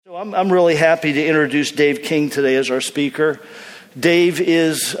I'm really happy to introduce Dave King today as our speaker. Dave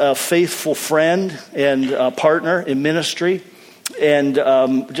is a faithful friend and a partner in ministry, and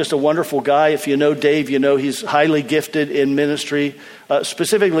just a wonderful guy. If you know Dave, you know he's highly gifted in ministry,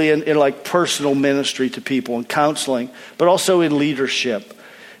 specifically in like personal ministry to people and counseling, but also in leadership.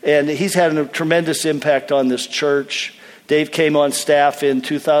 And he's had a tremendous impact on this church. Dave came on staff in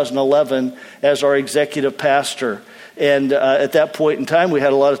 2011 as our executive pastor. And at that point in time, we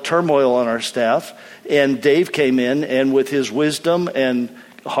had a lot of turmoil on our staff. And Dave came in and with his wisdom and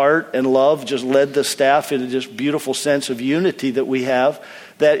heart and love just led the staff in a just beautiful sense of unity that we have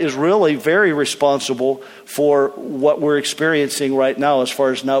that is really very responsible for what we're experiencing right now as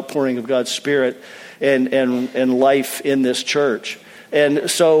far as an outpouring of God's Spirit and life in this church. And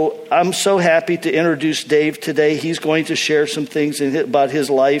so I'm so happy to introduce Dave today. He's going to share some things about his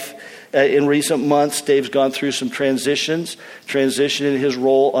life. In recent months, Dave's gone through some transition in his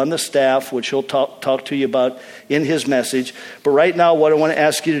role on the staff, which he'll talk to you about in his message. But right now, what I want to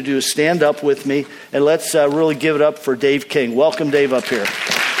ask you to do is stand up with me, and let's really give it up for Dave King. Welcome, Dave, up here.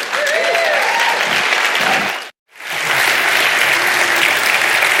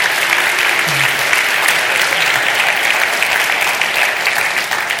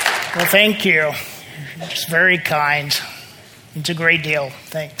 Well, thank you. It's very kind. It's a great deal.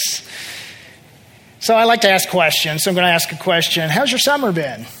 Thanks. So I like to ask questions. So I'm going to ask a question. How's your summer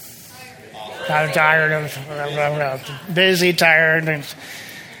been? I'm tired. Busy, tired.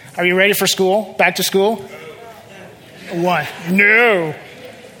 Are you ready for school? Back to school? What? No.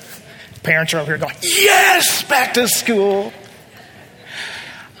 Parents are over here going, yes, back to school.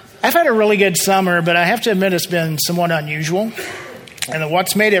 I've had a really good summer, but I have to admit it's been somewhat unusual. And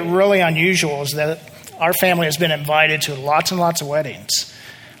what's made it really unusual is that our family has been invited to lots and lots of weddings.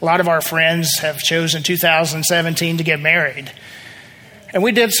 A lot of our friends have chosen 2017 to get married. And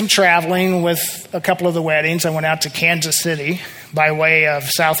we did some traveling with a couple of the weddings. I went out to Kansas City by way of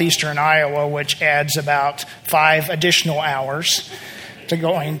southeastern Iowa, which adds about 5 additional hours to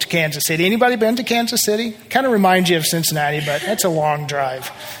going to Kansas City. Anybody been to Kansas City? Kind of reminds you of Cincinnati, but that's a long drive.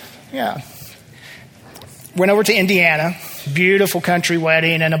 Yeah. Went over to Indiana. Beautiful country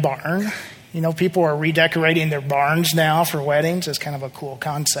wedding in a barn. You know, people are redecorating their barns now for weddings. It's kind of a cool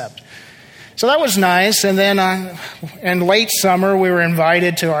concept. So that was nice. And then in late summer, we were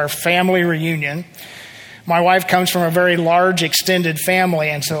invited to our family reunion. My wife comes from a very large extended family,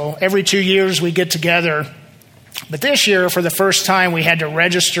 and so every 2 years we get together. But this year, for the first time, we had to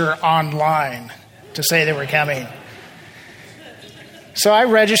register online to say they were coming. So I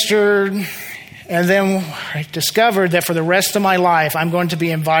registered, and then I discovered that for the rest of my life, I'm going to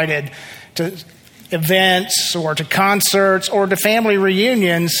be invited to events or to concerts or to family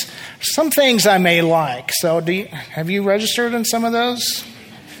reunions, some things I may like. So have you registered in some of those?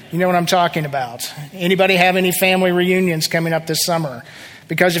 You know what I'm talking about. Anybody have any family reunions coming up this summer?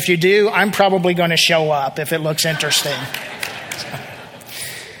 Because if you do, I'm probably going to show up if it looks interesting.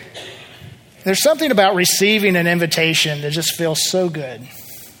 There's something about receiving an invitation that just feels so good.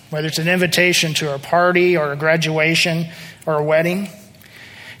 Whether it's an invitation to a party or a graduation or a wedding.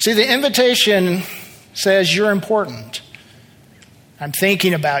 See, the invitation says you're important. I'm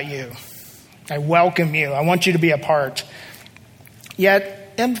thinking about you. I welcome you. I want you to be a part.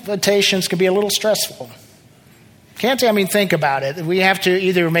 Yet, invitations can be a little stressful. Think about it. We have to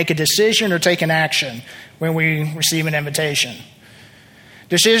either make a decision or take an action when we receive an invitation.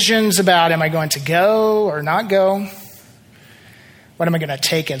 Decisions about, am I going to go or not go? What am I going to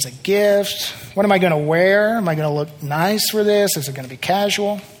take as a gift? What am I going to wear? Am I going to look nice for this? Is it going to be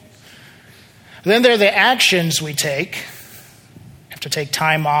casual? Then there are the actions we take. We have to take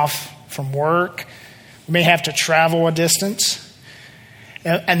time off from work. We may have to travel a distance.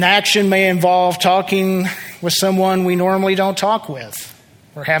 An action may involve talking with someone we normally don't talk with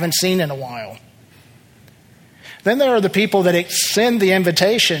or haven't seen in a while. Then there are the people that send the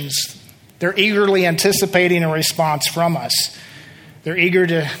invitations. They're eagerly anticipating a response from us. They're eager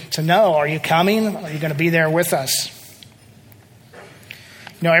to know, are you coming? Are you going to be there with us?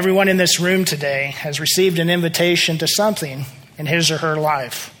 You know, everyone in this room today has received an invitation to something in his or her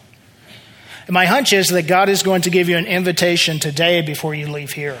life. And my hunch is that God is going to give you an invitation today before you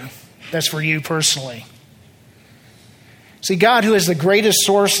leave here. That's for you personally. See, God, who is the greatest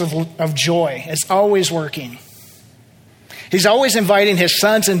source of joy, is always working. He's always inviting his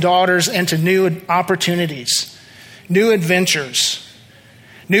sons and daughters into new opportunities, new adventures,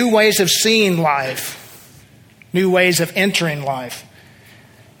 new ways of seeing life, new ways of entering life,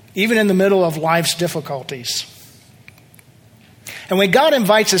 even in the middle of life's difficulties. And when God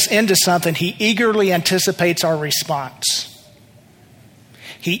invites us into something, he eagerly anticipates our response.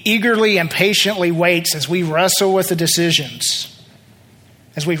 He eagerly and patiently waits as we wrestle with the decisions,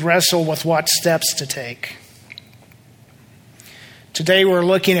 as we wrestle with what steps to take. Today we're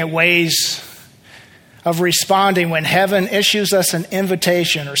looking at ways of responding when heaven issues us an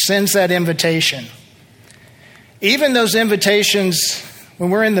invitation or sends that invitation. Even those invitations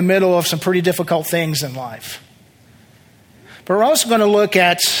when we're in the middle of some pretty difficult things in life. But we're also going to look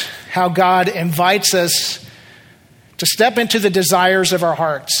at how God invites us to step into the desires of our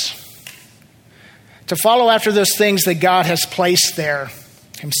hearts, to follow after those things that God has placed there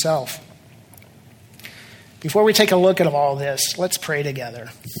himself. Before we take a look at all this, let's pray together.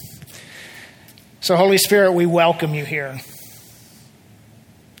 So, Holy Spirit, we welcome you here.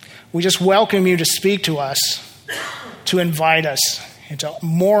 We just welcome you to speak to us, to invite us into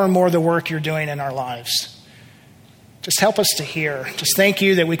more and more the work you're doing in our lives. Just help us to hear. Just thank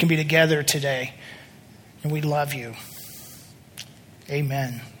you that we can be together today. And we love you.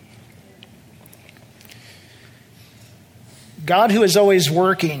 Amen. God, who is always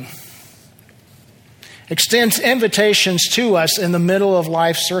working, extends invitations to us in the middle of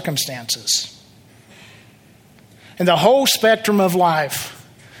life circumstances. In the whole spectrum of life,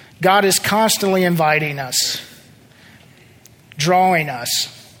 God is constantly inviting us, drawing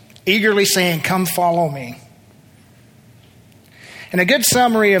us, eagerly saying, "Come follow me." And a good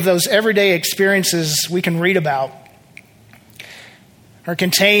summary of those everyday experiences we can read about are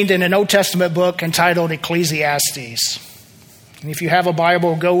contained in an Old Testament book entitled Ecclesiastes. And if you have a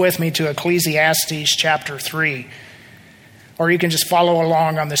Bible, go with me to Ecclesiastes chapter 3. Or you can just follow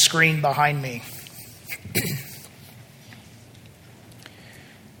along on the screen behind me.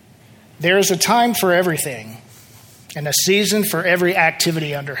 There is a time for everything, and a season for every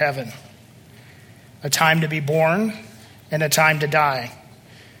activity under heaven. A time to be born, and a time to die.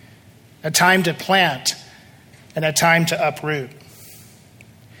 A time to plant, and a time to uproot.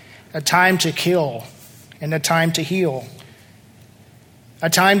 A time to kill, and a time to heal. A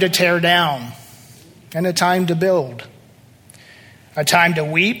time to tear down, and a time to build. A time to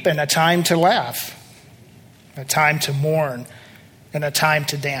weep, and a time to laugh. A time to mourn, and a time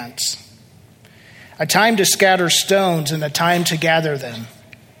to dance. A time to scatter stones, and a time to gather them.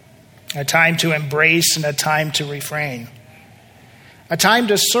 A time to embrace, and a time to refrain. A time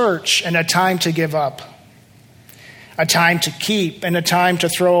to search, and a time to give up. A time to keep, and a time to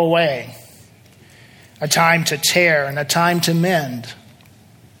throw away. A time to tear, and a time to mend.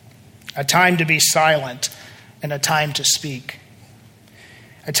 A time to be silent, and a time to speak.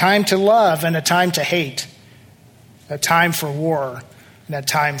 A time to love, and a time to hate. A time for war, and a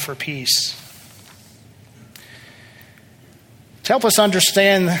time for peace. To help us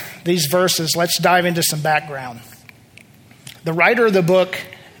understand these verses, let's dive into some background. The writer of the book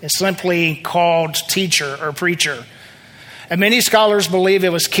is simply called teacher or preacher. And many scholars believe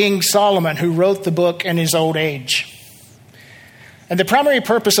it was King Solomon who wrote the book in his old age. And the primary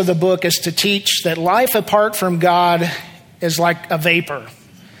purpose of the book is to teach that life apart from God is like a vapor,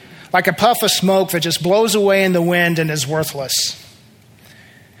 like a puff of smoke that just blows away in the wind and is worthless.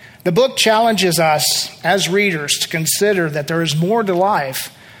 The book challenges us as readers to consider that there is more to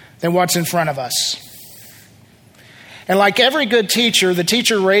life than what's in front of us. And like every good teacher, the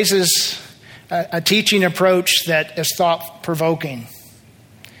teacher raises a teaching approach that is thought-provoking.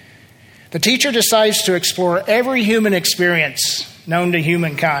 The teacher decides to explore every human experience known to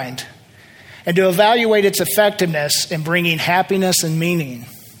humankind and to evaluate its effectiveness in bringing happiness and meaning.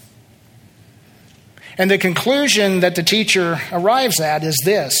 And the conclusion that the teacher arrives at is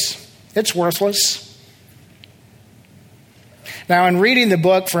this: it's worthless. Now, in reading the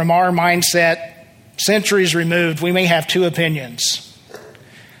book from our mindset, centuries removed, we may have two opinions.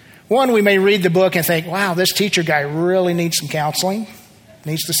 One, we may read the book and think, wow, this teacher guy really needs some counseling,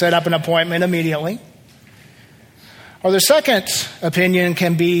 needs to set up an appointment immediately. Or the second opinion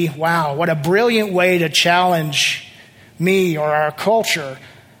can be, wow, what a brilliant way to challenge me or our culture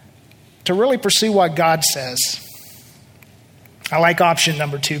to really pursue what God says. I like option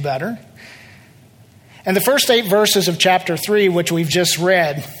number 2 better. And the first 8 verses of chapter 3, which we've just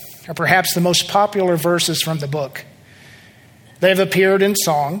read, are perhaps the most popular verses from the book. They have appeared in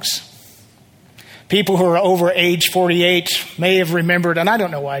songs. People who are over age 48 may have remembered, and I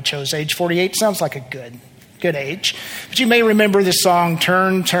don't know why I chose age 48. Sounds like a good age. But you may remember the song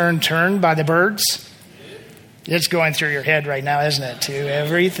Turn, Turn, Turn by the Byrds. It's going through your head right now, isn't it? To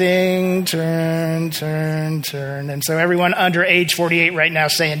everything, turn, turn, turn. And so everyone under age 48 right now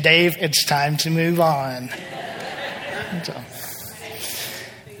saying, Dave, it's time to move on. So,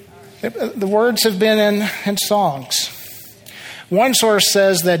 the words have been in songs. One source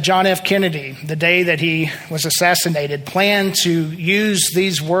says that John F. Kennedy, the day that he was assassinated, planned to use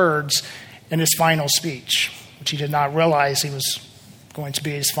these words in his final speech, which he did not realize he was going to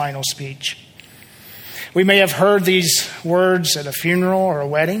be his final speech. We may have heard these words at a funeral or a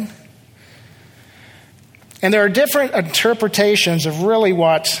wedding. And there are different interpretations of really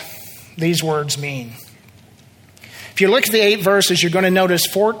what these words mean. If you look at the 8 verses, you're going to notice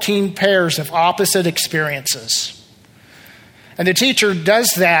 14 pairs of opposite experiences. And the teacher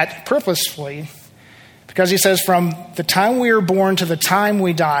does that purposefully because he says from the time we are born to the time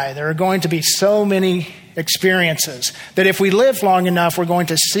we die, there are going to be so many experiences that if we live long enough, we're going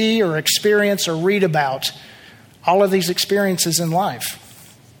to see or experience or read about all of these experiences in life.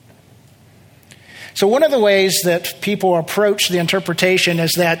 So one of the ways that people approach the interpretation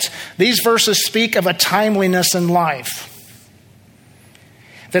is that these verses speak of a timeliness in life.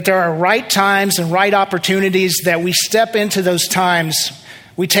 That there are right times and right opportunities that we step into those times,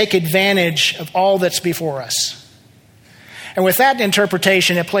 we take advantage of all that's before us. And with that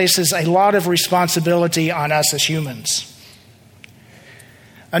interpretation, it places a lot of responsibility on us as humans.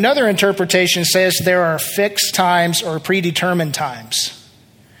 Another interpretation says there are fixed times or predetermined times.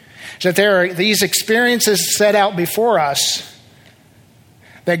 That there are these experiences set out before us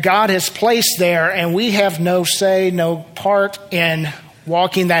that God has placed there, and we have no say, no part in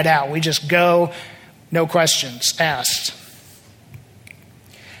walking that out. We just go, no questions asked.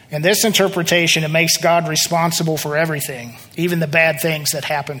 In this interpretation, it makes God responsible for everything, even the bad things that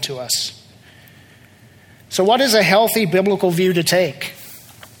happen to us. So what is a healthy biblical view to take?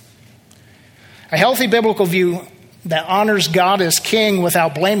 A healthy biblical view that honors God as king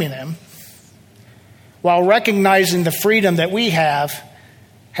without blaming him, while recognizing the freedom that we have,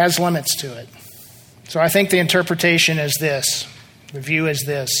 has limits to it. So I think the interpretation is this. The view is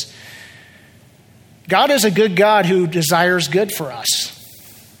this. God is a good God who desires good for us.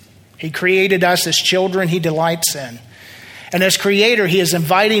 He created us as children he delights in. And as creator, he is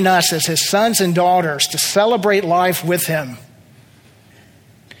inviting us as his sons and daughters to celebrate life with him.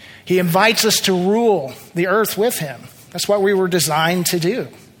 He invites us to rule the earth with him. That's what we were designed to do.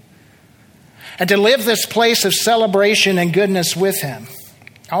 And to live this place of celebration and goodness with him,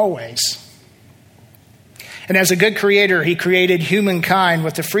 always. And as a good creator, he created humankind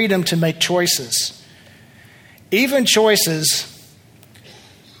with the freedom to make choices. Even choices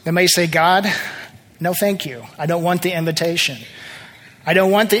that may say, God, no thank you. I don't want the invitation. I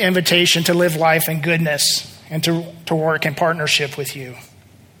don't want the invitation to live life in goodness and to work in partnership with you.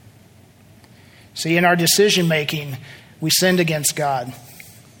 See, in our decision making, we sinned against God.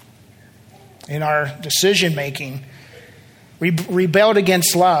 In our decision making, we rebelled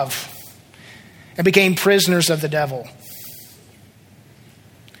against love and became prisoners of the devil.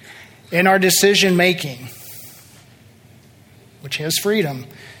 In our decision making, which has freedom,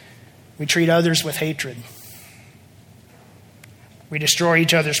 we treat others with hatred. We destroy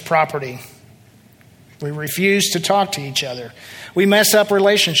each other's property. We refuse to talk to each other. We mess up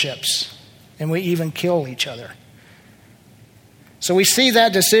relationships, and we even kill each other. So we see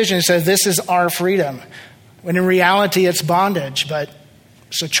that decision and say, this is our freedom, when in reality it's bondage, but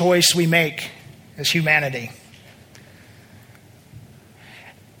it's a choice we make as humanity.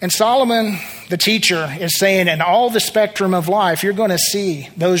 And Solomon, the teacher, is saying in all the spectrum of life, you're going to see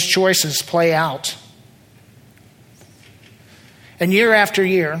those choices play out. And year after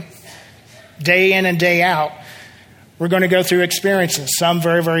year, day in and day out, we're going to go through experiences, some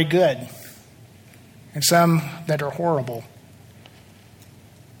very, very good, and some that are horrible.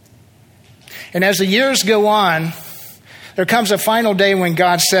 And as the years go on, there comes a final day when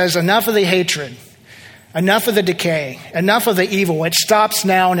God says, enough of the hatred, enough of the decay, enough of the evil. It stops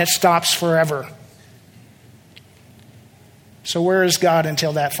now and it stops forever. So where is God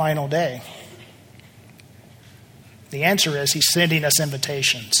until that final day? The answer is he's sending us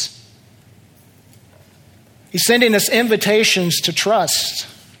invitations. He's sending us invitations to trust,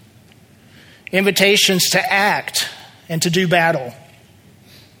 invitations to act and to do battle.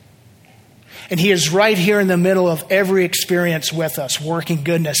 And he is right here in the middle of every experience with us, working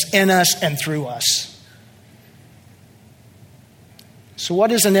goodness in us and through us. So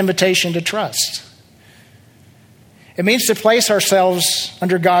what is an invitation to trust? It means to place ourselves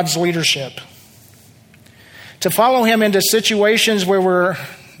under God's leadership, to follow him into situations where we're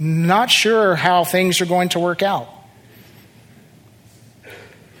not sure how things are going to work out.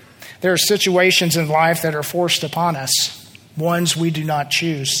 There are situations in life that are forced upon us, ones we do not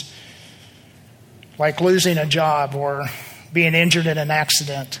choose, like losing a job or being injured in an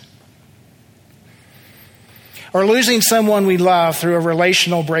accident, or losing someone we love through a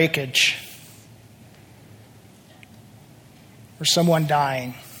relational breakage, or someone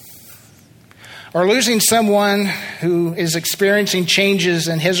dying, or losing someone who is experiencing changes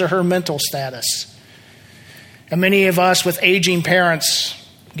in his or her mental status. And many of us with aging parents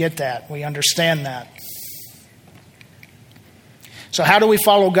get that. We understand that. So how do we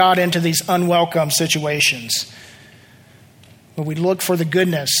follow God into these unwelcome situations? Well, we look for the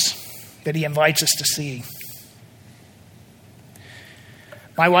goodness that he invites us to see.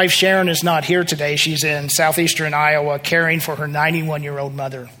 My wife Sharon is not here today. She's in southeastern Iowa caring for her 91-year-old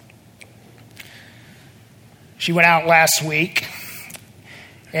mother. She went out last week.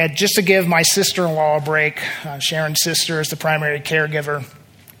 And just to give my sister-in-law a break, Sharon's sister is the primary caregiver.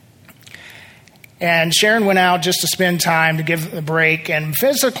 And Sharon went out just to spend time to give a break. And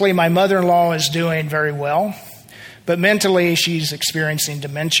physically, my mother-in-law is doing very well. But mentally, she's experiencing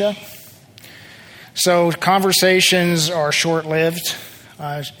dementia. So conversations are short-lived.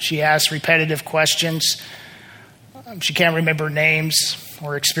 She asks repetitive questions. She can't remember names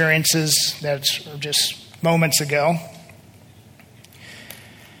or experiences that are just moments ago.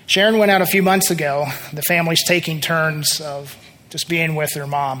 Sharon went out a few months ago. The family's taking turns of just being with their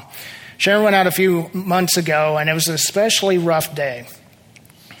mom. Sharon went out a few months ago, and it was an especially rough day.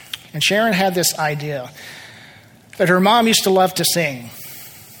 And Sharon had this idea that her mom used to love to sing.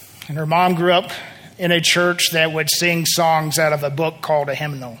 And her mom grew up in a church that would sing songs out of a book called a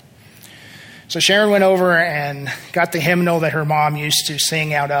hymnal. So Sharon went over and got the hymnal that her mom used to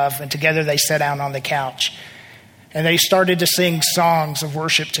sing out of, and together they sat down on the couch. And they started to sing songs of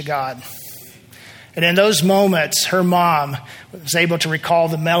worship to God. And in those moments, her mom was able to recall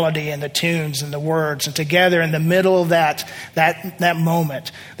the melody and the tunes and the words. And together in the middle of that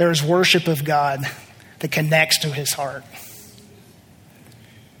moment, there is worship of God that connects to his heart.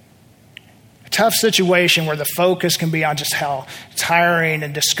 A tough situation where the focus can be on just how tiring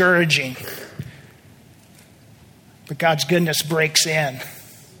and discouraging. But God's goodness breaks in.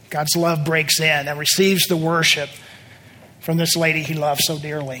 God's love breaks in and receives the worship from this lady he loves so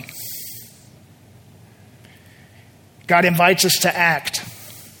dearly. God invites us to act,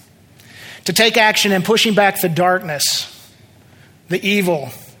 to take action in pushing back the darkness, the evil,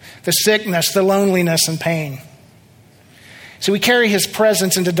 the sickness, the loneliness, and pain. So we carry his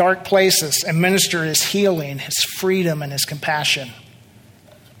presence into dark places and minister his healing, his freedom, and his compassion.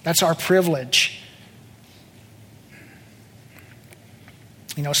 That's our privilege.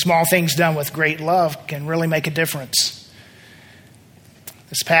 You know, small things done with great love can really make a difference.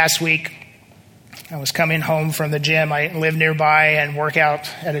 This past week, I was coming home from the gym. I live nearby and work out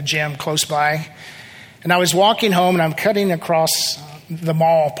at a gym close by. And I was walking home, and I'm cutting across the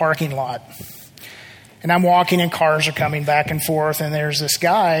mall parking lot. And I'm walking, and cars are coming back and forth. And there's this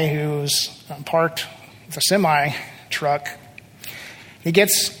guy who's parked with a semi-truck. He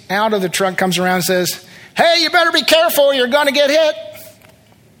gets out of the truck, comes around and says, "Hey, you better be careful. You're going to get hit."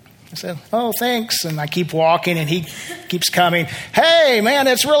 I said, "Oh, thanks." And I keep walking, and he keeps coming. "Hey, man,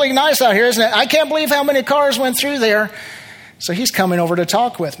 it's really nice out here, isn't it? I can't believe how many cars went through there." So he's coming over to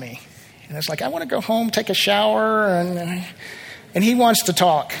talk with me. And it's like, I want to go home, take a shower, and he wants to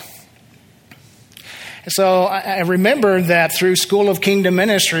talk. And so I remember that through School of Kingdom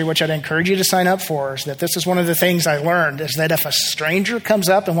Ministry, which I'd encourage you to sign up for, is that this is one of the things I learned, is that if a stranger comes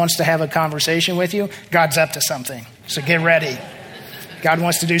up and wants to have a conversation with you, God's up to something. So get ready. God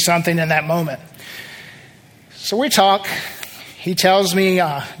wants to do something in that moment. So we talk. He tells me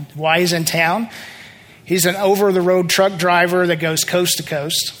why he's in town. He's an over-the-road truck driver that goes coast to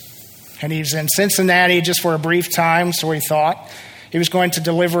coast. And he's in Cincinnati just for a brief time, so he thought. He was going to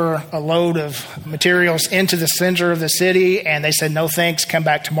deliver a load of materials into the center of the city, and they said, "No thanks, come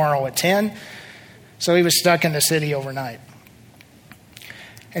back tomorrow at 10. So he was stuck in the city overnight.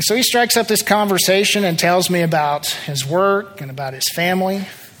 And so he strikes up this conversation and tells me about his work and about his family,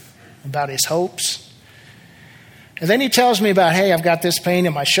 about his hopes. And then he tells me about, hey, I've got this pain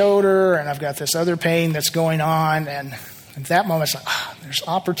in my shoulder and I've got this other pain that's going on. And at that moment, it's like, there's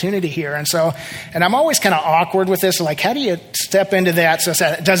opportunity here. And I'm always kind of awkward with this. Like, how do you step into that? So I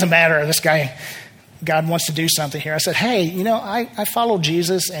said, it doesn't matter. This guy, God wants to do something here. I said, hey, I follow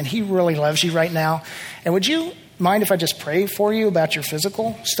Jesus and he really loves you right now. And would you mind if I just pray for you about your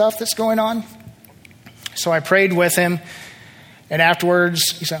physical stuff that's going on? So I prayed with him. And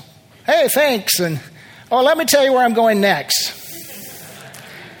afterwards, he said, hey, thanks. And, let me tell you where I'm going next.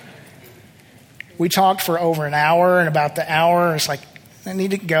 We talked for over an hour, and about the hour, it's like, I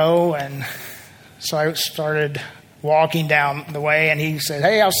need to go. And so I started walking down the way, and he said,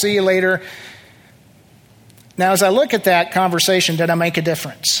 hey, I'll see you later. Now, as I look at that conversation, did I make a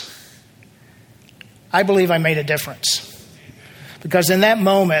difference? I believe I made a difference. Because in that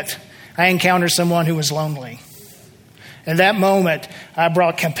moment, I encountered someone who was lonely. In that moment, I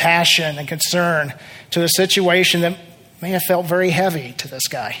brought compassion and concern to a situation that may have felt very heavy to this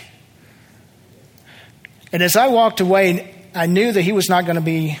guy. And as I walked away, I knew that he was not going to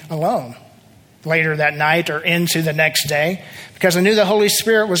be alone later that night or into the next day, because I knew the Holy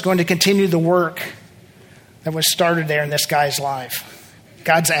Spirit was going to continue the work that was started there in this guy's life.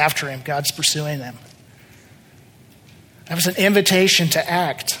 God's after him. God's pursuing him. That was an invitation to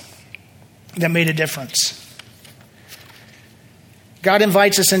act that made a difference. God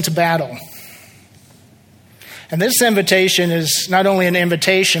invites us into battle. And this invitation is not only an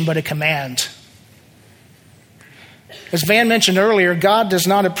invitation, but a command. As Van mentioned earlier, God does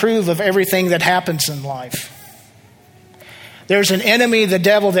not approve of everything that happens in life. There's an enemy, the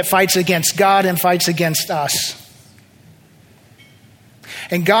devil, that fights against God and fights against us.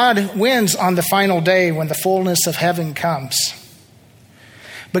 And God wins on the final day when the fullness of heaven comes.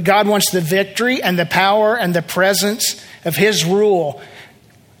 But God wants the victory and the power and the presence of his rule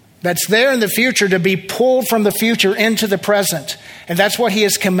that's there in the future to be pulled from the future into the present. And that's what he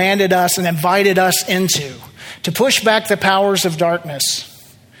has commanded us and invited us into. To push back the powers of darkness.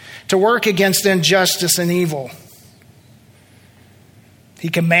 To work against injustice and evil. He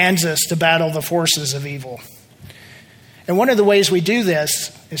commands us to battle the forces of evil. And one of the ways we do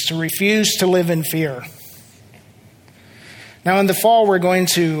this is to refuse to live in fear. Now in the fall, we're going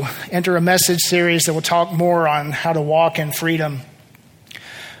to enter a message series that will talk more on how to walk in freedom.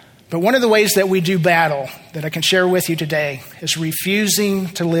 But one of the ways that we do battle that I can share with you today is refusing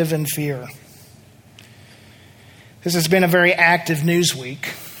to live in fear. This has been a very active news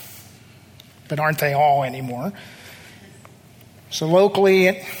week, but aren't they all anymore? So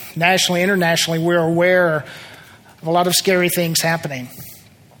locally, nationally, internationally, we're aware of a lot of scary things happening.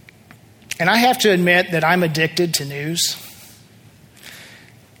 And I have to admit that I'm addicted to news.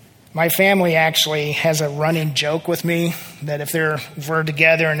 My family actually has a running joke with me that if we're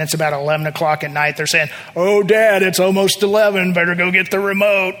together and it's about 11 o'clock at night, they're saying, "Oh, Dad, it's almost 11. Better go get the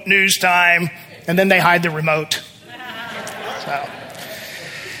remote. News time." And then they hide the remote.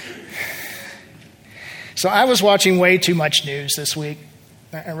 So I was watching way too much news this week.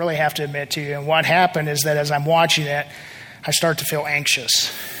 I really have to admit to you. And what happened is that as I'm watching it, I start to feel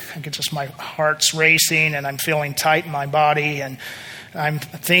anxious. I get just my heart's racing and I'm feeling tight in my body and I'm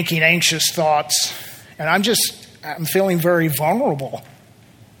thinking anxious thoughts. And I'm feeling very vulnerable.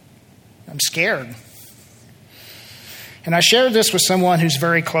 I'm scared. And I shared this with someone who's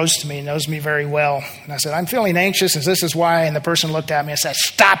very close to me, knows me very well. And I said, "I'm feeling anxious, and this is why." And the person looked at me and said,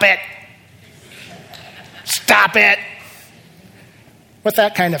 "Stop it. Stop it." With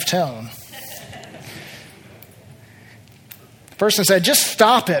that kind of tone. The person said, "Just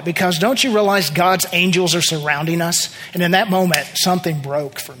stop it, because don't you realize God's angels are surrounding us?" And in that moment, something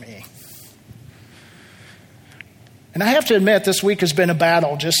broke for me. And I have to admit, this week has been a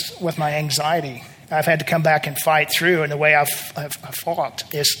battle just with my anxiety. I've had to come back and fight through, and the way I've fought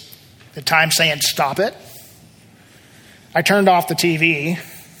is the time saying, "Stop it." I turned off the TV.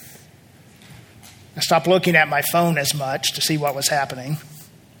 I stopped looking at my phone as much to see what was happening.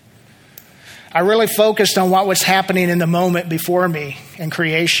 I really focused on what was happening in the moment before me in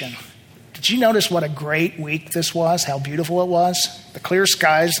creation. Did you notice what a great week this was? How beautiful it was? The clear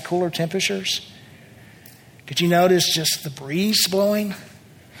skies, the cooler temperatures. Did you notice just the breeze blowing?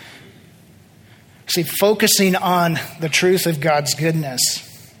 See, focusing on the truth of God's goodness,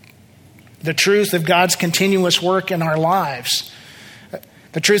 the truth of God's continuous work in our lives,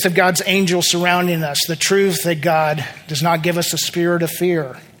 the truth of God's angels surrounding us, the truth that God does not give us a spirit of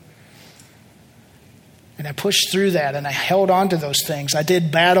fear. And I pushed through that and I held on to those things. I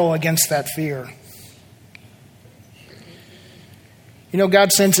did battle against that fear. You know,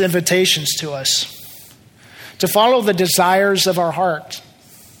 God sends invitations to us to follow the desires of our heart.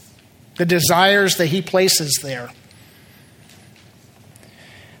 The desires that he places there.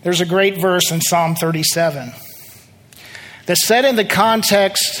 There's a great verse in Psalm 37 that's set in the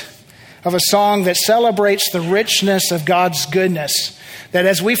context of a song that celebrates the richness of God's goodness. That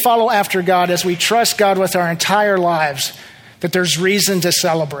as we follow after God, as we trust God with our entire lives, that there's reason to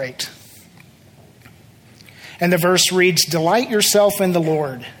celebrate. And the verse reads, "Delight yourself in the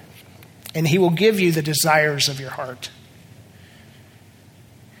Lord, and he will give you the desires of your heart."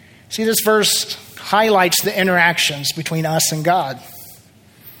 See, this verse highlights the interactions between us and God.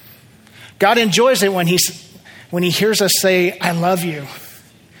 God enjoys it when he hears us say, "I love you.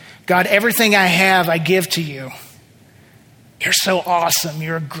 God, everything I have, I give to you. You're so awesome.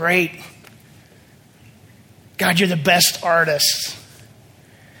 You're great. God, you're the best artist.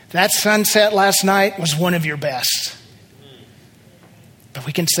 That sunset last night was one of your best." But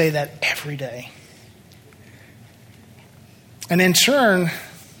we can say that every day. And in turn,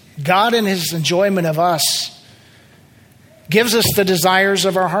 God in his enjoyment of us gives us the desires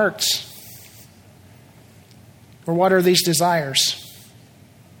of our hearts. Or what are these desires?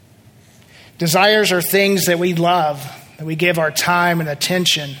 Desires are things that we love, that we give our time and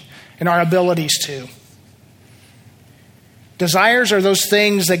attention and our abilities to. Desires are those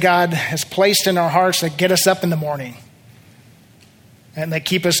things that God has placed in our hearts that get us up in the morning and that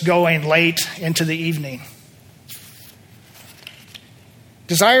keep us going late into the evening.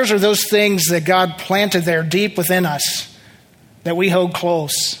 Desires are those things that God planted there deep within us that we hold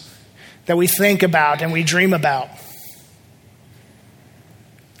close, that we think about and we dream about.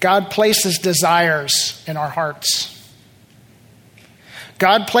 God places desires in our hearts.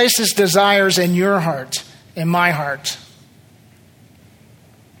 God places desires in your heart, in my heart.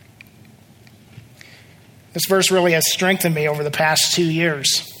 This verse really has strengthened me over the past 2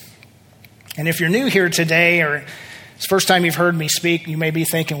 years. And if you're new here today, or it's the first time you've heard me speak, you may be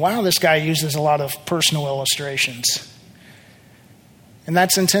thinking, wow, this guy uses a lot of personal illustrations. And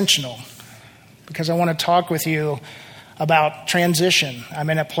that's intentional, because I want to talk with you about transition. I'm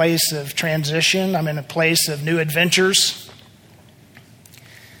in a place of transition. I'm in a place of new adventures.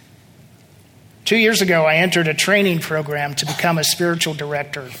 2 years ago, I entered a training program to become a spiritual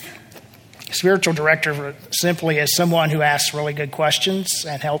director. A spiritual director simply is someone who asks really good questions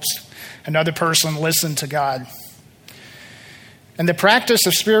and helps another person listen to God. And the practice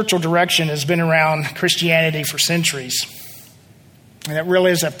of spiritual direction has been around Christianity for centuries. And it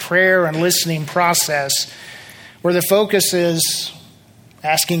really is a prayer and listening process where the focus is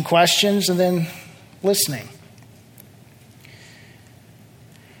asking questions and then listening.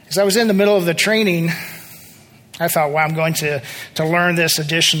 As I was in the middle of the training, I thought, wow, I'm going to learn this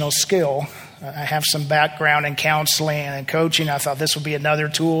additional skill. I have some background in counseling and coaching. I thought this would be another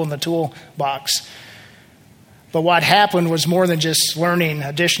tool in the toolbox. But what happened was more than just learning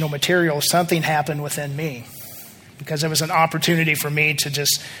additional material. Something happened within me, because it was an opportunity for me to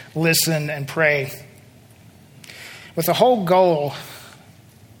just listen and pray with the whole goal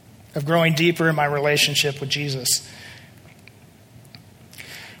of growing deeper in my relationship with Jesus.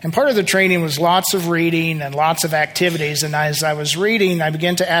 And part of the training was lots of reading and lots of activities. And as I was reading, I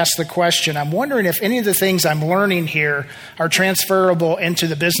began to ask the question, I'm wondering if any of the things I'm learning here are transferable into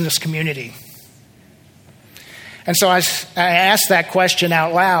the business community. And so I asked that question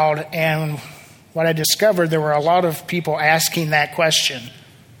out loud, and what I discovered, there were a lot of people asking that question.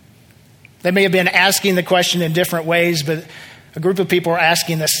 They may have been asking the question in different ways, but a group of people are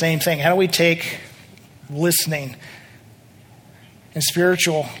asking the same thing. How do we take listening and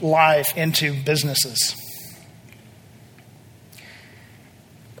spiritual life into businesses?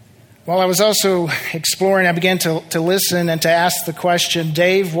 While I was also exploring, I began to listen and to ask the question,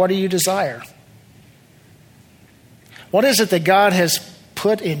 Dave, what do you desire? What is it that God has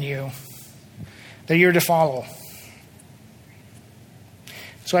put in you that you're to follow?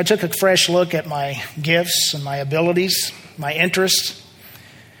 So I took a fresh look at my gifts and my abilities, my interests,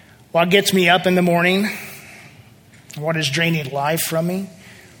 what gets me up in the morning, what is draining life from me.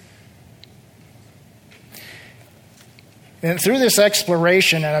 And through this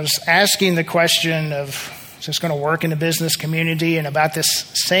exploration, and I was asking the question of, is this going to work in the business community? And about this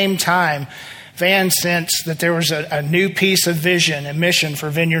same time, Van sensed that there was a new piece of vision and mission for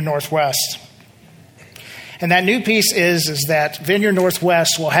Vineyard Northwest. And that new piece is that Vineyard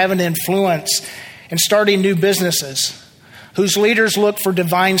Northwest will have an influence in starting new businesses whose leaders look for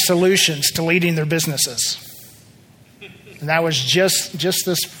divine solutions to leading their businesses. And that was just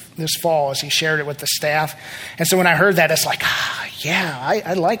this fall as he shared it with the staff. And so when I heard that, it's like,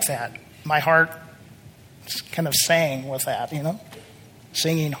 I like that. My heart kind of sang with that,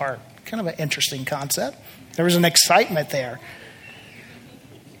 singing heart. Kind of an interesting concept. There was an excitement there.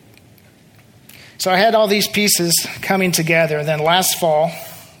 So I had all these pieces coming together. And then last fall,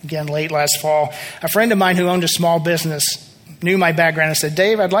 again late last fall, a friend of mine who owned a small business knew my background and said,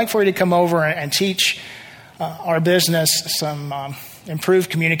 Dave, I'd like for you to come over and teach our business some improved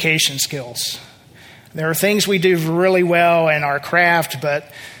communication skills. There are things we do really well in our craft, but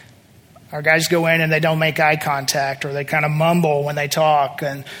our guys go in and they don't make eye contact, or they kind of mumble when they talk.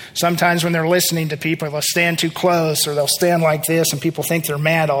 And sometimes when they're listening to people, they'll stand too close, or they'll stand like this, and people think they're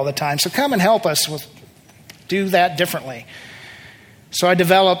mad all the time. So come and help us do that differently. So I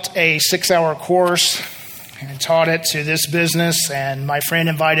developed a 6-hour course and taught it to this business. And my friend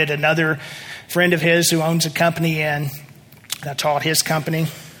invited another friend of his who owns a company in. And I taught his company.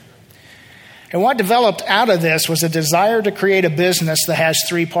 And what developed out of this was a desire to create a business that has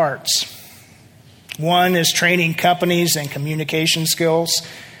 3 parts. One is training companies in communication skills.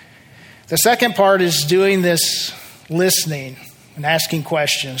 The second part is doing this listening, and asking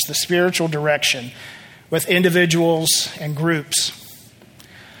questions, the spiritual direction with individuals and groups.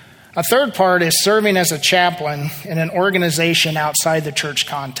 A third part is serving as a chaplain in an organization outside the church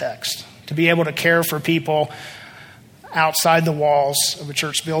context, to be able to care for people outside the walls of a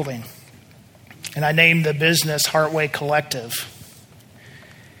church building. And I named the business Heartway Collective.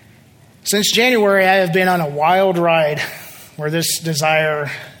 Since January, I have been on a wild ride where this desire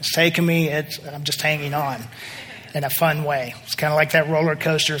has taken me. I'm just hanging on in a fun way. It's kind of like that roller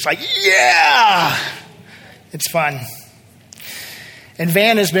coaster. It's like, yeah! It's fun. And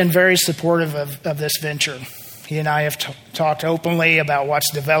Van has been very supportive of this venture. He and I have talked openly about what's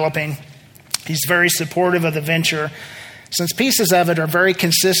developing. He's very supportive of the venture, since pieces of it are very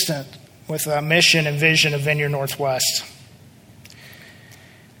consistent with the mission and vision of Vineyard Northwest.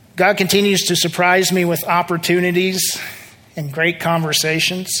 God continues to surprise me with opportunities and great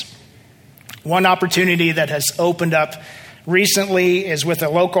conversations. One opportunity that has opened up recently is with a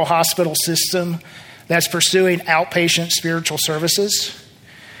local hospital system that's pursuing outpatient spiritual services.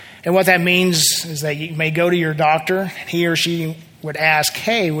 And what that means is that you may go to your doctor, and he or she would ask,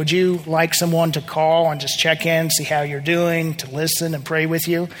 hey, would you like someone to call and just check in, see how you're doing, to listen and pray with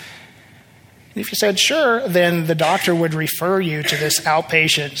you? And if you said sure, then the doctor would refer you to this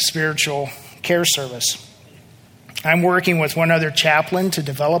outpatient spiritual care service. I'm working with one other chaplain to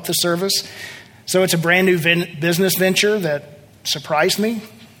develop the service. So it's a brand new business venture that surprised me.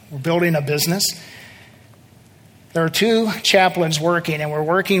 We're building a business. There are two chaplains working, and we're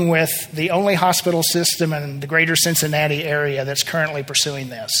working with the only hospital system in the greater Cincinnati area that's currently pursuing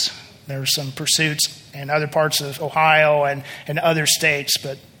this. There's some pursuits in other parts of Ohio and other states,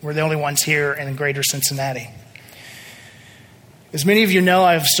 but we're the only ones here in greater Cincinnati. As many of you know,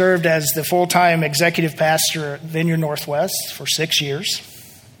 I've served as the full-time executive pastor at Vineyard Northwest for 6 years.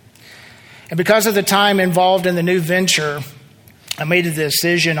 And because of the time involved in the new venture, I made a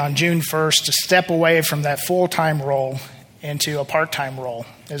decision on June 1st to step away from that full-time role into a part-time role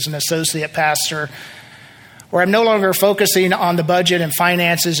as an associate pastor, where I'm no longer focusing on the budget and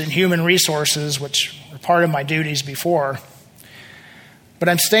finances and human resources, which were part of my duties before. But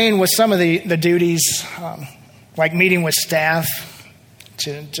I'm staying with some of the duties, like meeting with staff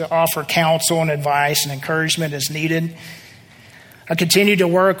to offer counsel and advice and encouragement as needed. I continue to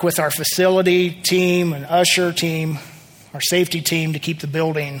work with our facility team and usher team, our safety team, to keep the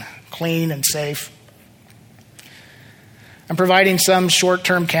building clean and safe. I'm providing some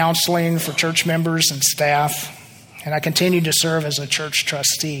short-term counseling for church members and staff, and I continue to serve as a church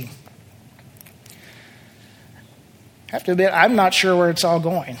trustee. I have to admit, I'm not sure where it's all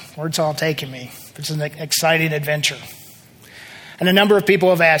going, where it's all taking me. It's an exciting adventure. And a number of people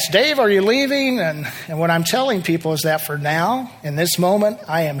have asked, Dave, are you leaving? And what I'm telling people is that for now, in this moment,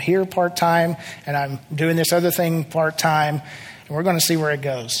 I am here part-time, and I'm doing this other thing part-time, and we're going to see where it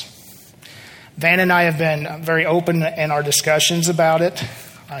goes. Van and I have been very open in our discussions about it.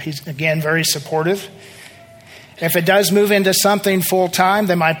 He's, again, very supportive. If it does move into something full-time,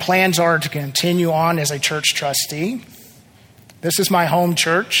 then my plans are to continue on as a church trustee. This is my home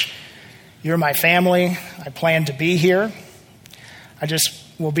church. You're my family. I plan to be here. I just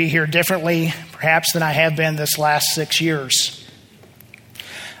will be here differently, perhaps, than I have been this last 6 years.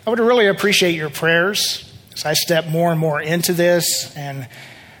 I would really appreciate your prayers as I step more and more into this, and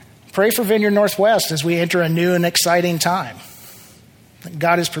pray for Vineyard Northwest as we enter a new and exciting time.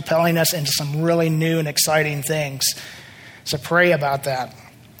 God is propelling us into some really new and exciting things. So pray about that.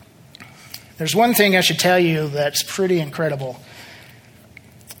 There's one thing I should tell you that's pretty incredible.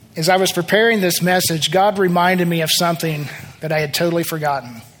 As I was preparing this message, God reminded me of something that I had totally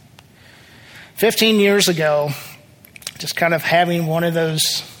forgotten. 15 years ago, just kind of having one of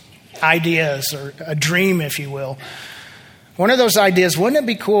those ideas, or a dream, if you will. One of those ideas, wouldn't it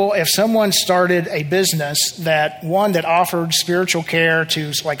be cool if someone started a business that offered spiritual care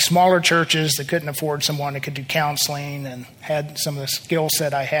to like smaller churches that couldn't afford someone that could do counseling and had some of the skill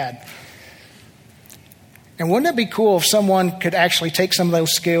set I had? And wouldn't it be cool if someone could actually take some of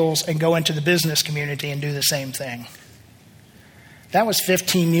those skills and go into the business community and do the same thing? That was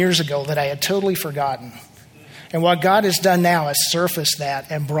 15 years ago that I had totally forgotten. And what God has done now is surfaced that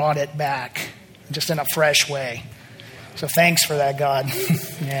and brought it back just in a fresh way. So thanks for that, God.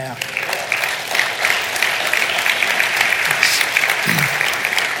 Yeah.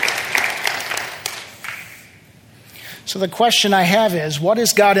 So the question I have is, what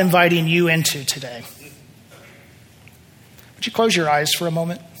is God inviting you into today? Would you close your eyes for a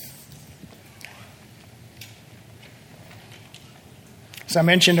moment? As I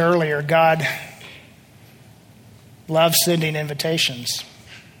mentioned earlier, God loves sending invitations.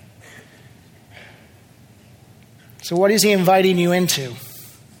 So what is he inviting you into?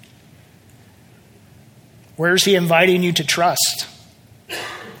 Where is he inviting you to trust?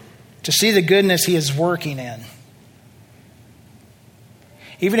 To see the goodness he is working in?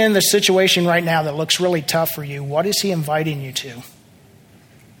 Even in the situation right now that looks really tough for you, what is he inviting you to?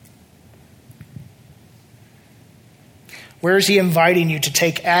 Where is he inviting you to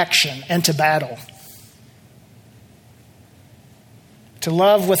take action and to battle? To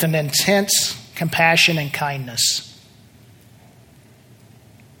love with an intense compassion and kindness?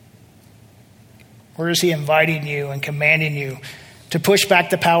 Where is he inviting you and commanding you to push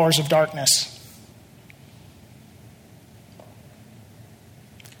back the powers of darkness?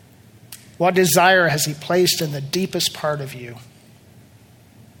 What desire has he placed in the deepest part of you?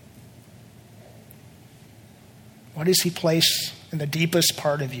 What has he placed in the deepest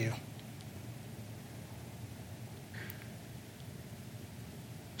part of you?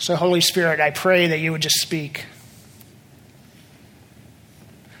 So, Holy Spirit, I pray that you would just speak.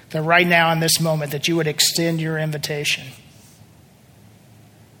 That right now in this moment that you would extend your invitation.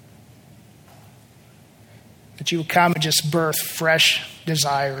 That you would come and just birth fresh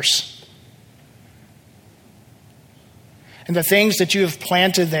desires. And the things that you have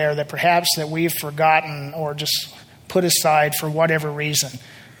planted there that perhaps that we've forgotten or just put aside for whatever reason.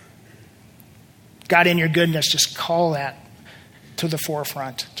 God, in your goodness, just call that to the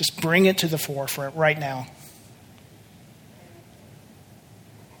forefront. Just bring it to the forefront right now.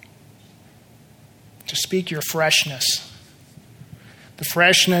 To speak your freshness. The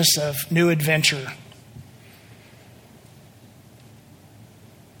freshness of new adventure.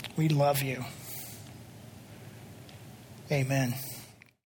 We love you. Amen.